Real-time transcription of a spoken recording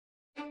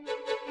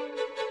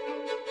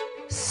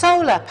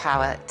Solar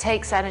power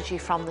takes energy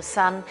from the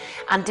sun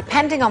and,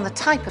 depending on the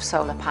type of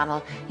solar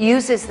panel,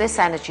 uses this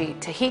energy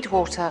to heat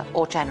water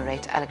or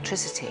generate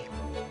electricity.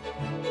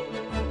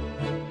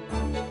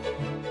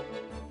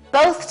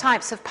 Both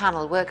types of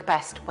panel work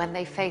best when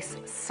they face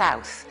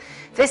south.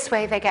 This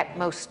way they get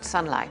most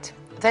sunlight.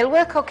 They'll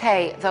work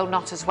okay, though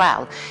not as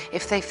well,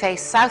 if they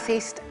face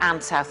southeast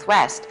and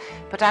southwest,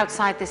 but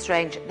outside this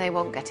range they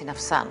won't get enough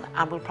sun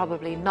and will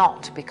probably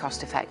not be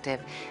cost effective.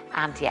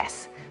 And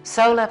yes,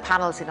 solar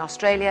panels in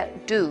Australia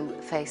do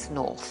face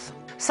north.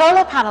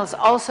 Solar panels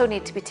also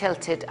need to be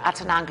tilted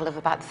at an angle of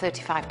about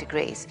 35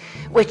 degrees,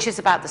 which is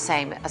about the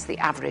same as the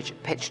average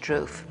pitched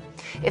roof.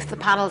 If the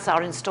panels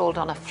are installed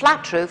on a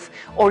flat roof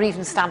or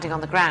even standing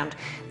on the ground,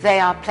 they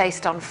are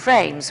placed on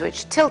frames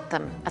which tilt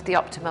them at the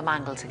optimum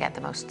angle to get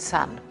the most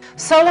sun.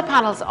 Solar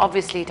panels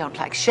obviously don't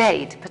like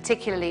shade,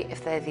 particularly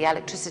if they're the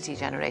electricity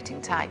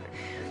generating type.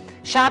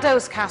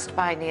 Shadows cast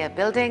by near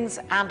buildings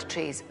and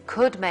trees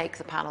could make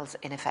the panels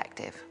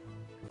ineffective.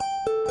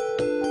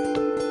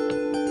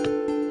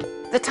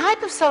 The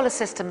type of solar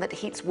system that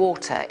heats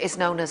water is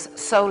known as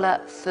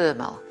solar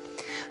thermal.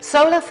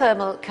 Solar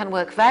thermal can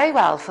work very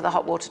well for the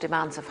hot water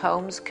demands of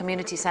homes,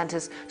 community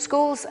centres,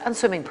 schools and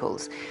swimming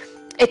pools.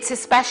 It's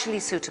especially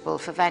suitable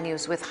for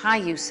venues with high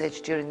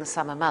usage during the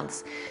summer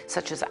months,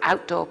 such as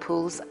outdoor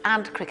pools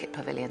and cricket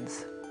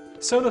pavilions.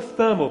 Solar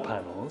thermal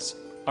panels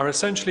are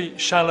essentially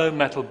shallow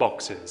metal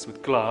boxes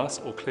with glass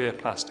or clear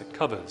plastic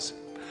covers.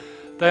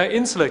 They are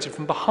insulated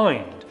from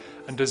behind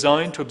and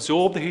designed to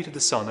absorb the heat of the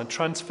sun and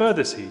transfer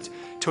this heat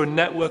to a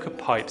network of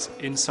pipes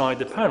inside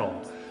the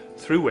panel,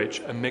 through which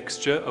a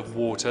mixture of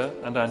water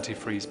and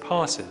antifreeze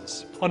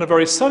passes. On a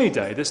very sunny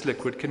day, this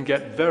liquid can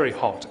get very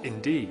hot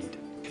indeed.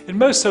 In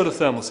most solar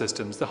thermal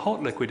systems, the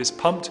hot liquid is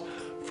pumped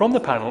from the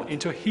panel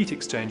into a heat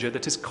exchanger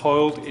that is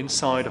coiled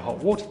inside a hot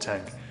water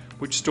tank,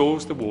 which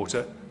stores the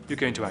water you're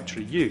going to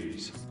actually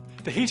use.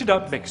 The heated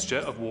up mixture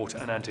of water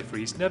and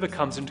antifreeze never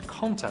comes into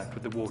contact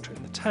with the water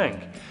in the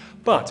tank,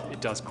 but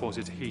it does cause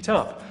it to heat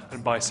up,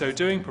 and by so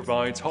doing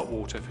provides hot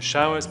water for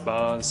showers,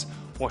 baths,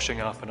 washing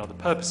up and other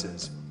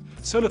purposes.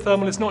 Solar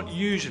thermal is not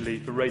usually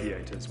for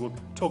radiators. We'll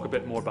talk a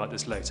bit more about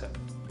this later.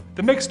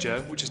 The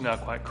mixture, which is now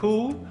quite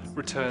cool,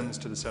 returns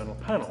to the solar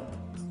panel,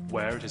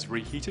 where it is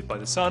reheated by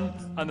the sun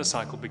and the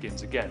cycle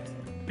begins again.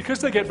 Because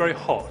they get very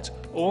hot,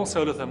 all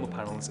solar thermal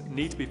panels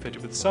need to be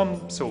fitted with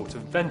some sort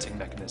of venting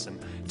mechanism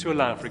to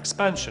allow for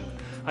expansion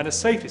and a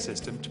safety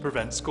system to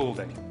prevent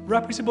scalding.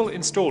 Reputable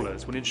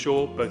installers will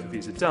ensure both of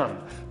these are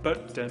done,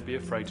 but don't be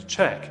afraid to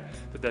check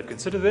that they'll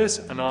consider this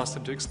and ask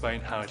them to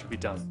explain how it will be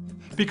done.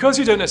 Because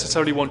you don't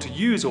necessarily want to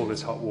use all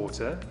this hot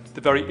water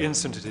the very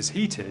instant it is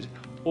heated,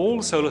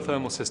 all solar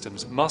thermal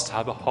systems must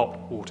have a hot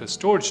water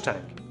storage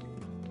tank.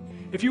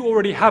 If you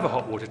already have a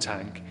hot water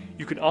tank,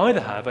 you can either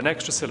have an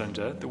extra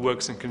cylinder that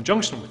works in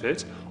conjunction with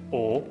it,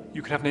 or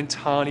you can have an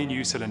entirely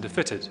new cylinder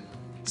fitted.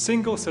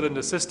 Single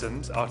cylinder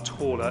systems are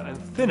taller and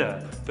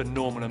thinner than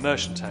normal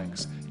immersion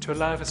tanks to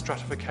allow for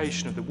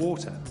stratification of the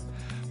water,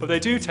 but they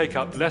do take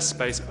up less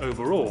space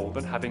overall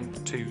than having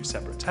two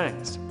separate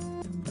tanks.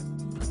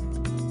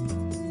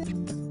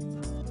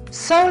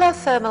 Solar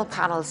thermal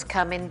panels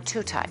come in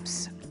two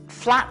types: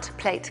 flat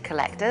plate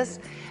collectors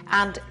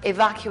and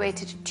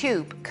evacuated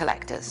tube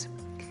collectors.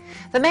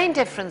 The main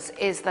difference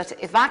is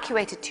that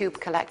evacuated tube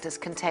collectors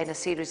contain a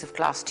series of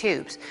glass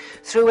tubes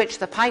through which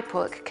the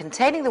pipework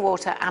containing the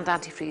water and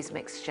antifreeze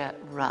mixture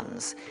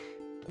runs.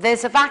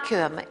 There's a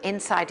vacuum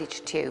inside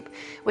each tube,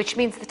 which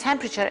means the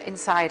temperature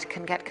inside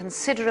can get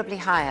considerably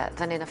higher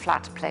than in a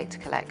flat plate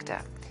collector.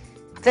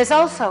 There's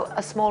also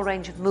a small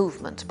range of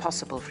movement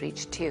possible for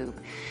each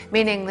tube,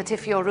 meaning that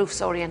if your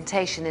roof's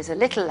orientation is a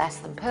little less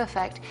than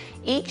perfect,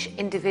 each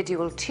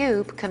individual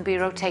tube can be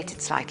rotated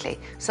slightly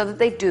so that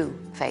they do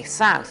face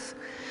south.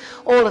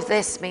 All of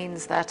this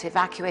means that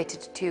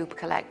evacuated tube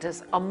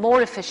collectors are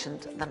more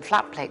efficient than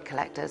flat plate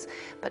collectors,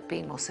 but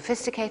being more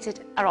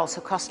sophisticated are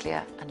also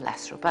costlier and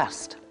less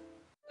robust.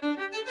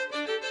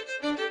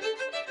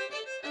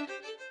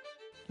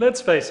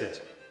 Let's face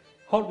it,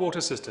 hot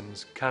water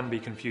systems can be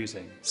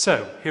confusing.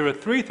 So, here are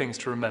three things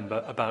to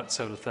remember about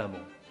solar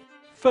thermal.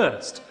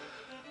 First,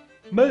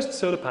 most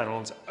solar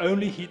panels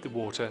only heat the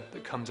water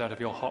that comes out of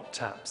your hot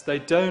taps. They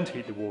don't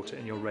heat the water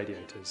in your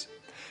radiators.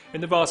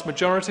 In the vast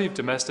majority of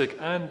domestic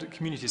and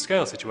community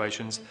scale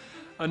situations,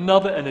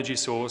 another energy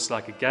source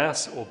like a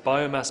gas or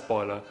biomass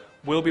boiler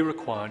will be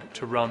required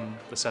to run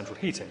the central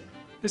heating.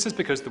 This is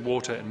because the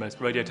water in most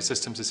radiator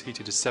systems is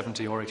heated to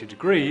 70 or 80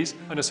 degrees,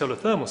 and a solar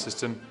thermal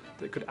system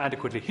that could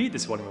adequately heat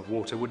this volume of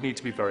water would need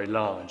to be very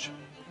large.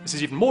 This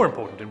is even more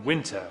important in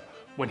winter,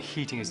 when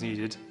heating is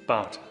needed,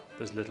 but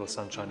there's little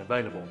sunshine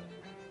available.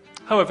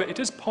 However, it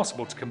is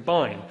possible to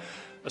combine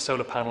a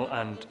solar panel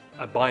and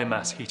a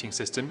biomass heating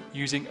system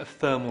using a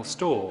thermal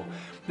store.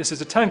 This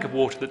is a tank of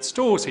water that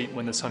stores heat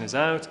when the sun is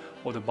out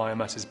or the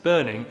biomass is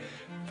burning,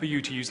 for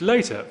you to use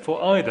later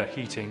for either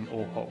heating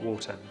or hot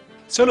water.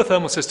 Solar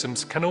thermal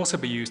systems can also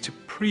be used to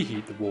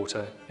preheat the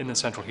water in the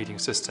central heating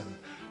system,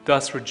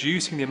 thus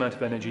reducing the amount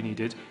of energy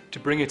needed to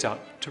bring it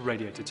up to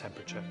radiator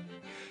temperature.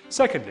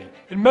 Secondly,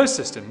 in most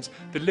systems,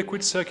 the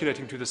liquid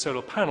circulating through the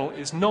solar panel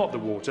is not the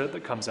water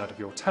that comes out of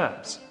your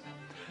taps.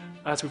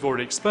 As we've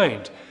already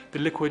explained, the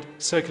liquid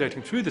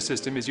circulating through the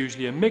system is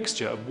usually a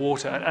mixture of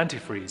water and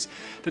antifreeze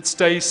that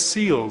stays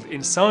sealed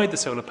inside the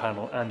solar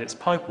panel and its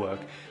pipework.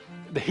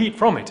 The heat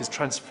from it is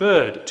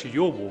transferred to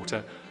your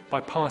water by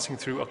passing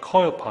through a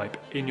coil pipe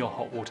in your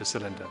hot water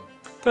cylinder.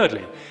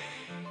 Thirdly,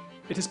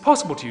 it is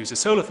possible to use a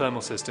solar thermal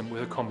system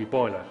with a combi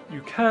boiler.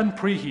 You can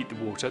preheat the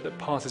water that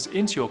passes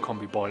into your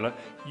combi boiler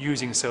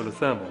using solar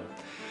thermal.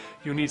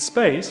 You'll need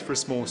space for a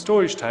small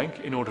storage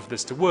tank in order for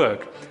this to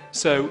work,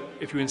 so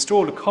if you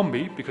install a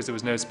combi because there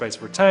was no space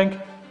for a tank,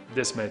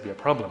 this may be a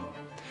problem.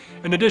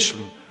 In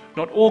addition,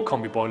 not all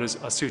combi boilers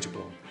are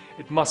suitable.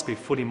 It must be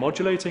fully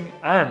modulating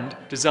and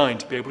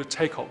designed to be able to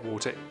take hot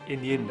water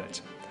in the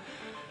inlet.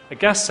 A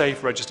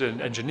gas-safe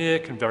registered engineer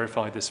can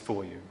verify this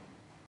for you.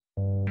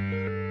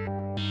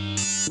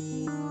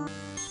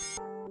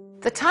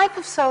 The type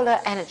of solar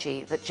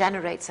energy that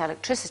generates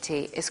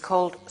electricity is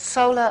called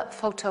solar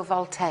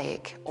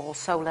photovoltaic or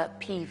solar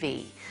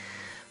PV.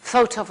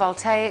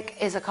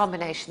 Photovoltaic is a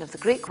combination of the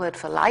Greek word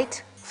for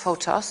light,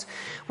 photos,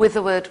 with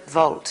the word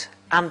volt,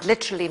 and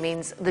literally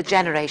means the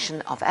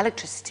generation of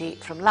electricity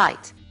from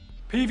light.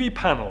 PV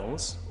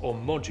panels, or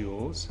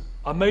modules,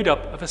 are made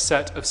up of a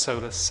set of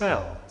solar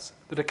cells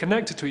that are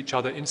connected to each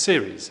other in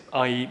series,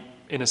 i.e.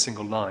 in a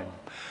single line.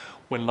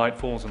 When light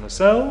falls on a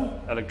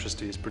cell,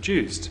 electricity is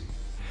produced.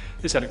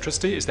 This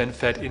electricity is then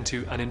fed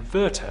into an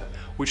inverter,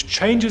 which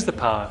changes the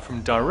power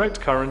from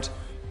direct current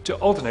to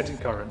alternating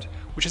current,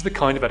 which is the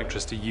kind of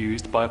electricity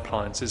used by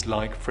appliances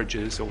like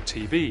fridges or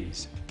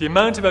TVs. The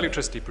amount of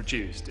electricity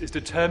produced is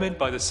determined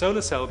by the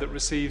solar cell that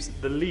receives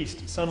the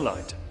least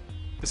sunlight.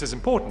 This is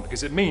important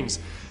because it means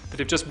that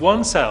if just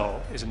one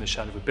cell is in the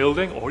shadow of a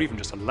building or even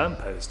just a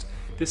lamppost,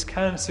 this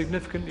can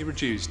significantly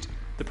reduce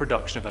the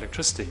production of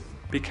electricity.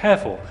 Be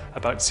careful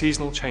about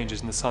seasonal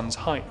changes in the sun's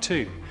height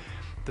too.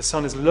 The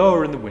sun is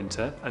lower in the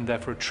winter, and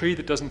therefore a tree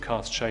that doesn't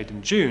cast shade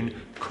in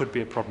June could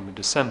be a problem in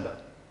December.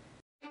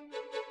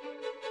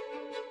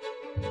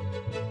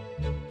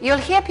 You'll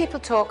hear people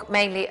talk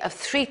mainly of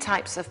three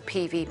types of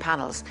PV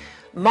panels: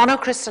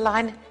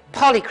 monocrystalline,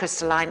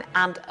 polycrystalline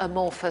and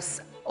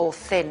amorphous or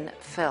thin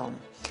film.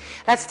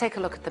 Let's take a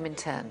look at them in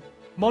turn.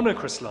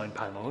 Monocrystalline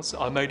panels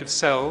are made of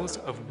cells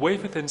of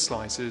wafer-thin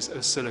slices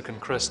of silicon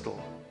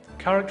crystal,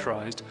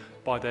 characterized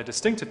by their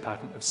distinctive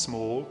pattern of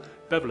small,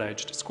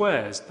 bevel-edged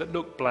squares that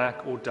look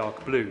black or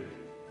dark blue.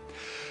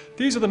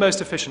 These are the most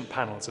efficient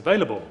panels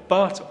available,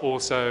 but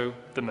also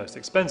the most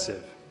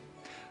expensive.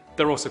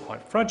 They're also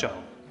quite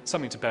fragile,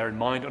 something to bear in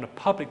mind on a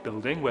public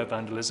building where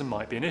vandalism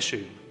might be an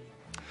issue.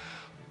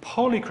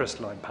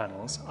 Polycrystalline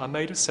panels are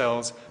made of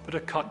cells that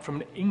are cut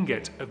from an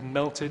ingot of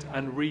melted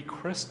and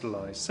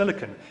recrystallized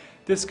silicon.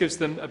 This gives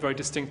them a very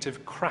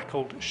distinctive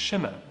crackled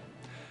shimmer.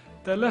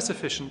 They're less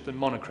efficient than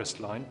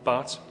monocrystalline,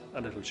 but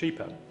a little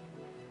cheaper.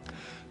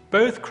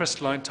 Both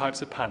crystalline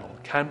types of panel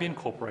can be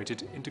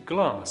incorporated into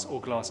glass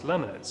or glass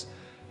laminates,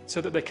 so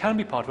that they can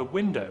be part of a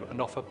window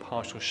and offer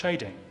partial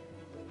shading.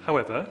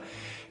 However,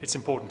 it's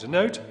important to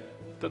note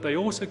that they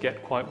also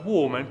get quite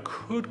warm and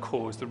could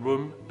cause the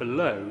room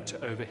below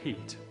to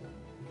overheat.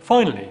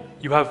 Finally,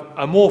 you have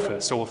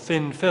amorphous or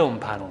thin film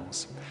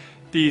panels.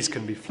 These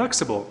can be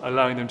flexible,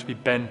 allowing them to be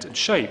bent and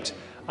shaped,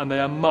 and they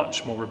are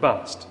much more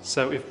robust,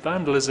 so if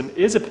vandalism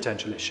is a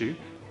potential issue,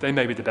 they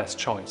may be the best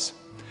choice.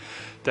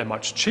 They're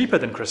much cheaper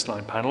than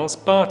crystalline panels,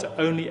 but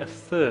only a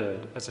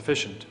third as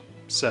efficient,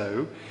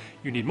 so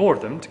you need more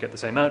of them to get the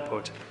same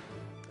output.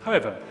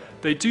 However,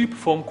 they do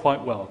perform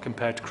quite well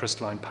compared to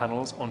crystalline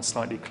panels on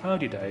slightly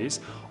cloudy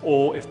days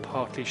or if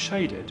partly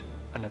shaded,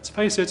 and let's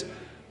face it,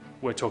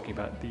 we're talking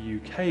about the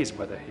UK's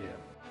weather here.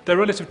 Their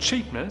relative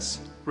cheapness,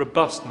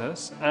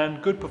 robustness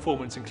and good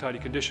performance in cloudy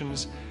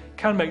conditions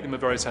can make them a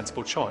very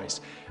sensible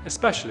choice,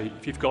 especially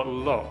if you've got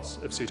lots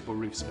of suitable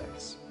roof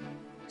space.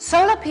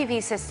 Solar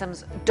PV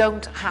systems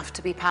don't have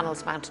to be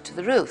panels mounted to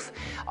the roof,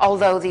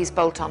 although these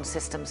bolt-on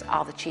systems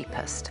are the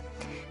cheapest.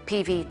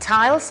 PV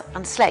tiles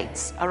and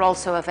slates are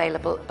also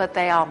available, but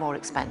they are more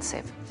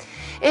expensive.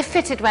 If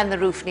fitted when the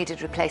roof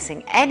needed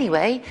replacing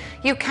anyway,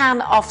 you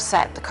can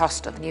offset the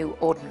cost of new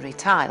ordinary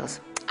tiles,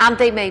 and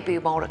they may be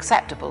more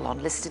acceptable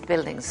on listed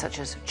buildings such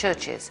as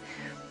churches.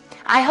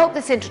 I hope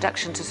this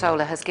introduction to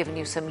solar has given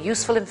you some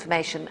useful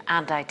information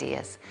and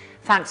ideas.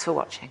 Thanks for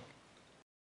watching.